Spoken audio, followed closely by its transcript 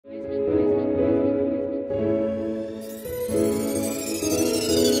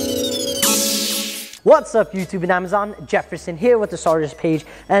What's up YouTube and Amazon? Jefferson here with the starters page,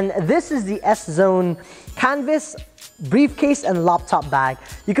 and this is the S-Zone canvas briefcase and laptop bag.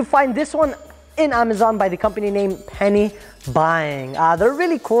 You can find this one in Amazon by the company name Penny Buying. They're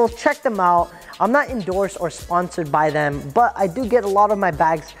really cool, check them out. I'm not endorsed or sponsored by them, but I do get a lot of my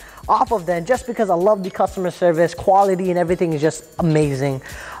bags off of them just because I love the customer service, quality and everything is just amazing.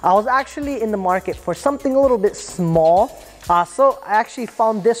 I was actually in the market for something a little bit small. So I actually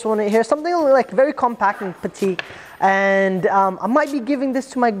found this one right here, something like very compact and petite, and I might be giving this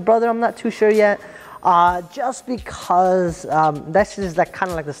to my brother, I'm not too sure yet, just because this is like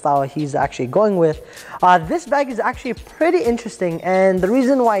kind of like the style he's actually going with. This bag is actually pretty interesting, and the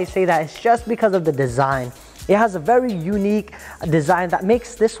reason why I say that is just because of the design. It has a very unique design that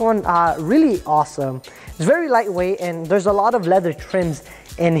makes this one really awesome. It's very lightweight and there's a lot of leather trims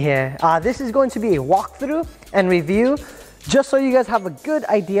in here. This is going to be a walkthrough and review, just so you guys have a good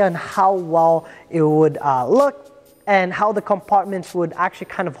idea on how well it would look and how the compartments would actually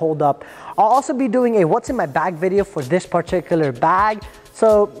kind of hold up. I'll also be doing a what's in my bag video for this particular bag.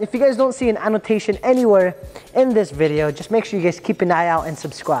 So if you guys don't see an annotation anywhere in this video, just make sure you guys keep an eye out and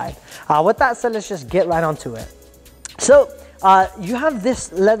subscribe. With that said, let's just get right onto it. So you have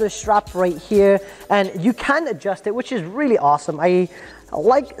this leather strap right here, and you can adjust it, which is really awesome. I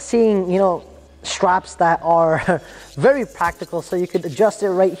like seeing, you know, straps that are very practical, so you could adjust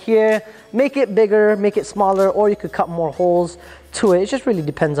it right here, make it bigger, make it smaller, or you could cut more holes to it. It just really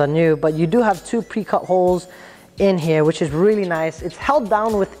depends on you, but you do have two pre-cut holes in here, which is really nice. It's held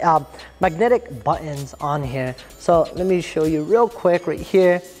down with magnetic buttons on here. So let me show you real quick right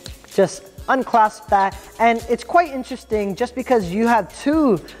here. Just unclasp that, and it's quite interesting just because you have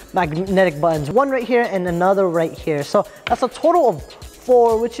two magnetic buttons, one right here and another right here. So that's a total of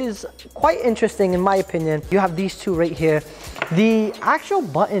 4, which is quite interesting in my opinion. You have these two right here. The actual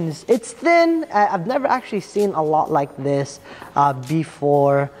buttons, it's thin. I've never actually seen a lot like this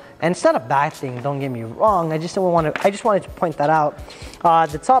before, and it's not a bad thing, don't get me wrong. I just wanted to point that out.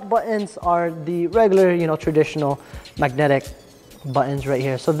 The top buttons are the regular, you know, traditional magnetic buttons right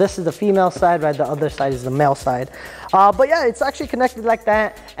here. So this is the female side, right? The other side is the male side. But yeah, it's actually connected like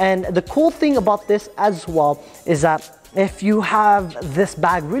that. And the cool thing about this as well is that if you have this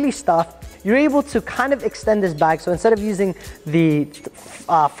bag really stuffed, you're able to kind of extend this bag. So instead of using the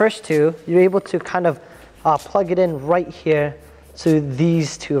first two, you're able to kind of plug it in right here to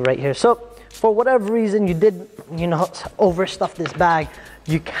these two right here. So for whatever reason you did, you know, overstuff this bag,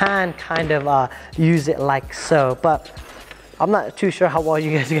 you can kind of use it like so. But I'm not too sure how well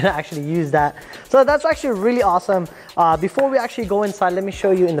you guys are gonna actually use that. So that's actually really awesome. Before we actually go inside, let me show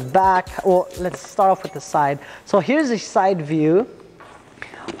you in the back. Well, let's start off with the side. So here's a side view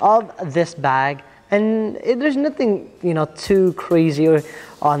of this bag, and there's nothing, you know, too crazy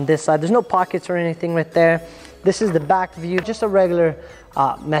on this side. There's no pockets or anything right there. This is the back view, just a regular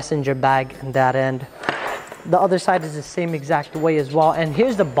messenger bag in that end. The other side is the same exact way as well. And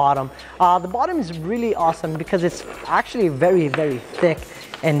here's the bottom. The bottom is really awesome because it's actually very, very thick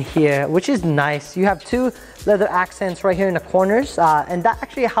in here, which is nice. You have two leather accents right here in the corners, and that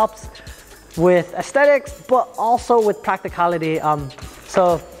actually helps with aesthetics, but also with practicality.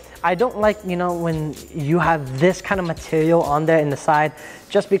 So I don't like, you know, when you have this kind of material on there in the side,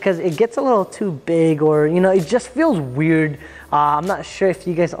 just because it gets a little too big, or, you know, it just feels weird. I'm not sure if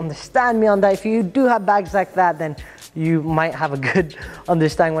you guys understand me on that. If you do have bags like that, then you might have a good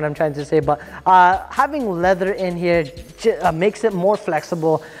understanding what I'm trying to say. But having leather in here makes it more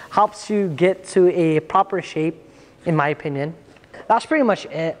flexible, helps you get to a proper shape, in my opinion. That's pretty much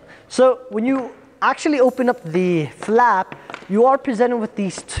it. So when you actually open up the flap, you are presented with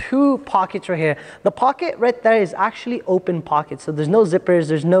these two pockets right here. The pocket right there is actually open pocket, so there's no zippers,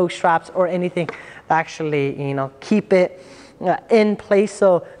 there's no straps or anything to actually, you know, keep it in place.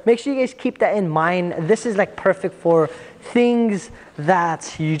 So make sure you guys keep that in mind. This is like perfect for things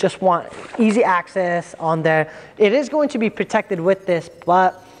that you just want easy access on there. It is going to be protected with this,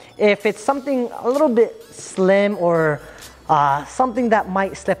 but if it's something a little bit slim or something that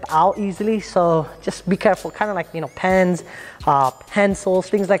might slip out easily, so just be careful. Kind of like, you know, pens, pencils,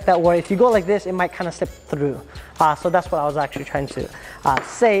 things like that, where if you go like this, it might kind of slip through. So that's what I was actually trying to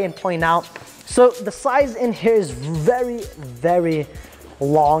say and point out. So the size in here is very, very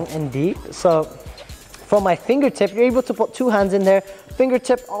long and deep. So from my fingertip, you're able to put two hands in there,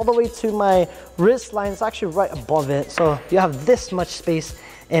 fingertip all the way to my wrist line. It's actually right above it. So you have this much space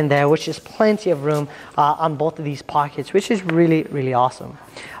in there, which is plenty of room on both of these pockets, which is really, really awesome.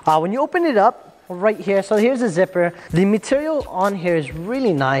 When you open it up, right here, so here's a zipper. The material on here is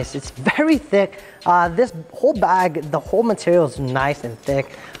really nice. It's very thick. This whole bag, the whole material is nice and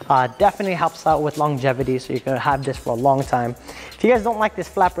thick. Definitely helps out with longevity, so you can have this for a long time. If you guys don't like this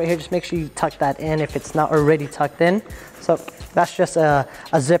flap right here, just make sure you tuck that in if it's not already tucked in. So that's just a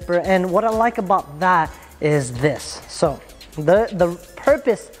zipper. And what I like about that is this. So the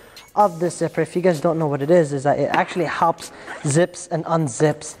purpose of this zipper, if you guys don't know what it is that it actually helps zips and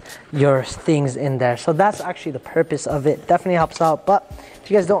unzips your things in there. So that's actually the purpose of it. Definitely helps out. But if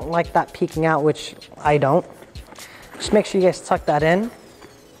you guys don't like that peeking out, which I don't, just make sure you guys tuck that in,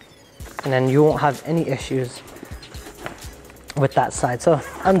 and then you won't have any issues with that side. So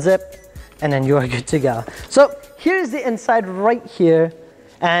unzip, and then you're good to go. So here's the inside right here.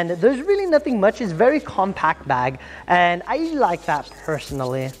 And there's really nothing much. It's a very compact bag, and I like that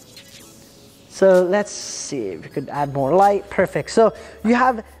personally. So let's see if we could add more light. Perfect. So you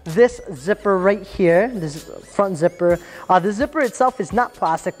have this zipper right here, this front zipper. The zipper itself is not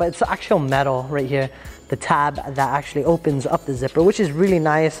plastic, but it's actual metal right here. The tab that actually opens up the zipper, which is really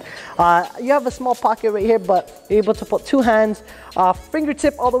nice. You have a small pocket right here, but you're able to put two hands,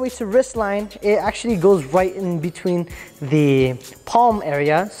 fingertip all the way to wrist line. It actually goes right in between the palm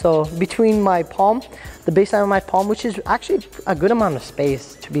area. So between my palm, the baseline of my palm, which is actually a good amount of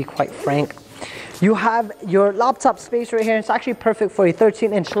space, to be quite frank. You have your laptop space right here. It's actually perfect for a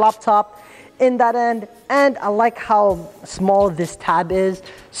 13-inch laptop in that end. And I like how small this tab is.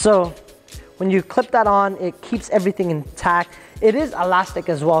 So when you clip that on, it keeps everything intact. It is elastic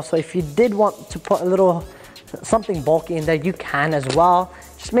as well. So if you did want to put a little something bulky in there, you can as well.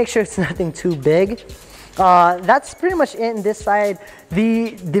 Just make sure it's nothing too big. That's pretty much it in this side.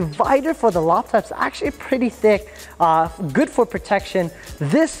 The divider for the laptop is actually pretty thick, good for protection.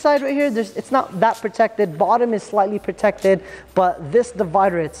 This side right here, it's not that protected. Bottom is slightly protected, but this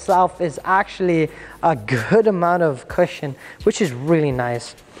divider itself is actually a good amount of cushion, which is really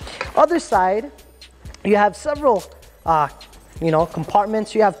nice. Other side, you have several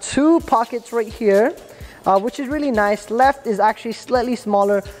compartments. You have two pockets right here, which is really nice. Left is actually slightly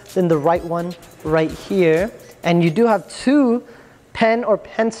smaller than the right one right here. And you do have two pen or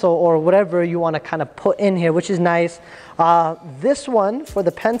pencil or whatever you want to kind of put in here, which is nice. This one for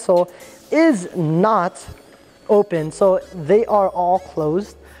the pencil is not open, so they are all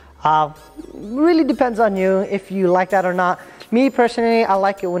closed. Really depends on you if you like that or not. Me personally, I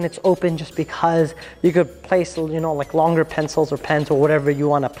like it when it's open just because you could place, like longer pencils or pens or whatever you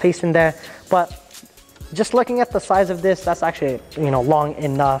want to place in there. But just looking at the size of this, that's actually, long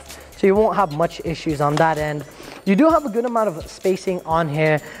enough. So you won't have much issues on that end. You do have a good amount of spacing on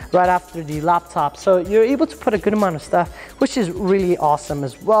here right after the laptop. So you're able to put a good amount of stuff, which is really awesome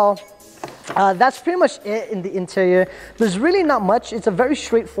as well. That's pretty much it in the interior. There's really not much. It's a very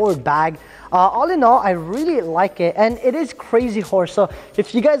straightforward bag. All in all, I really like it, and it is Crazy Horse. So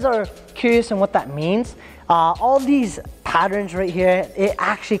if you guys are curious on what that means, all these patterns right here, it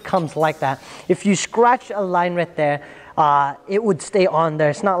actually comes like that. If you scratch a line right there, it would stay on there.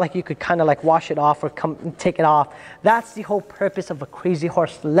 It's not like you could kind of like wash it off or take it off. That's the whole purpose of a Crazy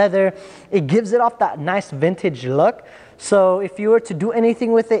Horse leather. It gives it off that nice vintage look. So if you were to do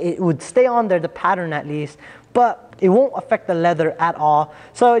anything with it, it would stay on there, the pattern at least, but it won't affect the leather at all.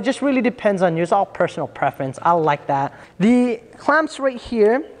 So it just really depends on you. It's all personal preference. I like that. The clamps right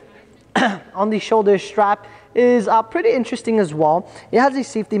here on the shoulder strap is pretty interesting as well. It has a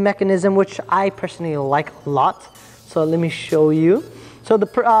safety mechanism, which I personally like a lot. So let me show you. So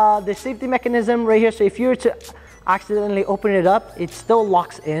the safety mechanism right here, so if you were to accidentally open it up, it still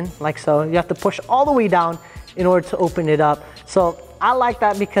locks in like so. You have to push all the way down in order to open it up. So I like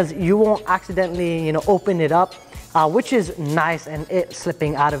that because you won't accidentally, open it up, which is nice, and it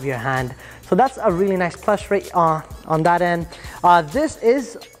slipping out of your hand. So that's a really nice plus right on that end. This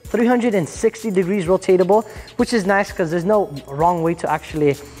is 360 degrees rotatable, which is nice because there's no wrong way to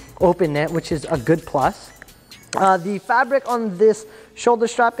actually open it, which is a good plus. The fabric on this shoulder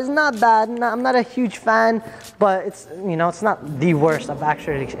strap is not bad. I'm not a huge fan, but it's it's not the worst I've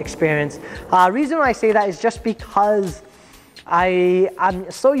actually experienced. Reason why I say that is just because I'm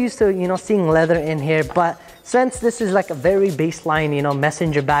so used to seeing leather in here, but since this is like a very baseline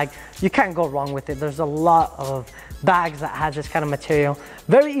messenger bag, you can't go wrong with it. There's a lot of bags that has this kind of material.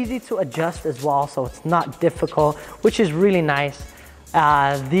 Very easy to adjust as well, so it's not difficult, which is really nice.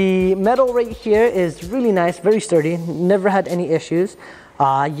 The metal right here is really nice, very sturdy. Never had any issues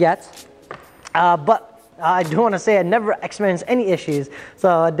yet. But I do want to say I never experienced any issues,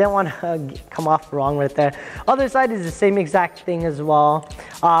 so I didn't want to come off wrong right there. Other side is the same exact thing as well.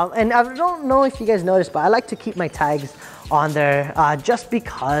 And I don't know if you guys noticed, but I like to keep my tags on there, just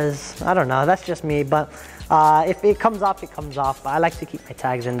because, I don't know, that's just me, but if it comes off, it comes off. But I like to keep my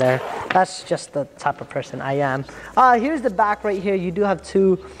tags in there. That's just the type of person I am. Here's the back right here. You do have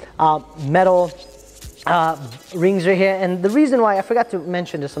two metal rings right here, and the reason why I forgot to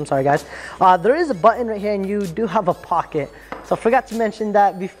mention this, I'm sorry guys, there is a button right here, and you do have a pocket. So I forgot to mention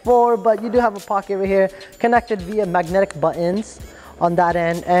that before, but you do have a pocket right here connected via magnetic buttons on that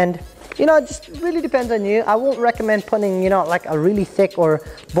end. And you know, it just really depends on you. I won't recommend putting, you know, like a really thick or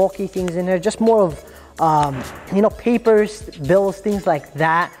bulky things in here. Just more of you know, papers, bills, things like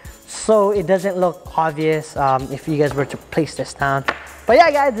that, so it doesn't look obvious if you guys were to place this down. But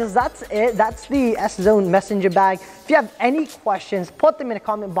yeah guys, that's it. That's the S-Zone messenger bag. If you have any questions, put them in the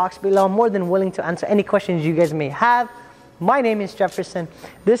comment box below. I'm more than willing to answer any questions you guys may have. My name is Jefferson.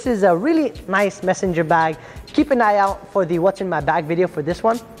 This is a really nice messenger bag. Keep an eye out for the what's in my bag video for this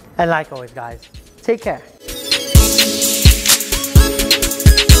one. And like always guys, take care.